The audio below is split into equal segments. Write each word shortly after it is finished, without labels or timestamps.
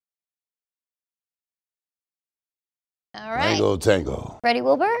All right. Tango, tango. Ready,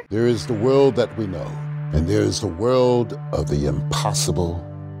 Wilbur? There is the world that we know, and there is the world of the impossible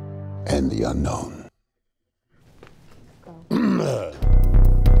and the unknown.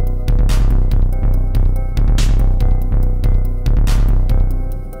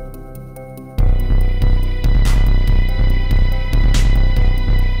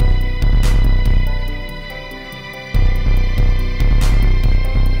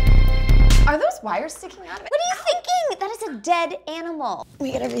 Are those wires sticking out? What are you thinking? That is a dead animal.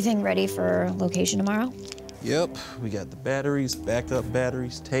 We get everything ready for location tomorrow? Yep, we got the batteries, backup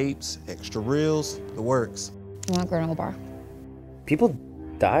batteries, tapes, extra reels, the works. You want granola bar? People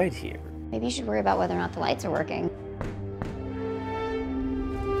died here. Maybe you should worry about whether or not the lights are working.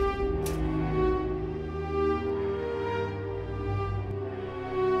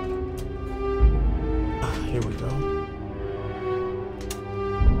 Here we go.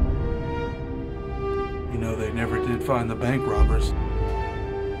 You know, they never did find the bank robbers.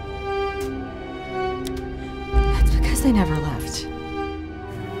 That's because they never left.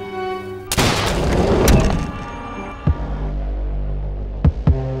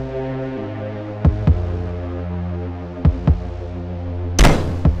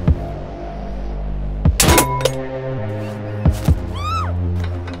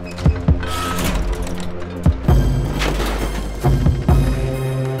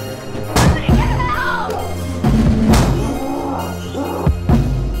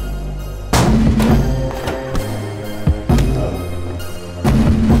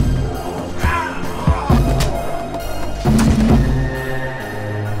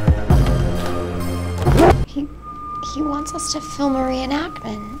 He wants us to film a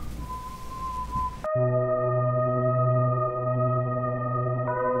reenactment.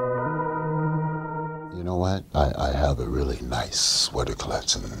 You know what? I have a really nice sweater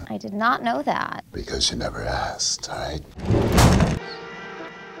collection I did not know that. because you never asked, all right?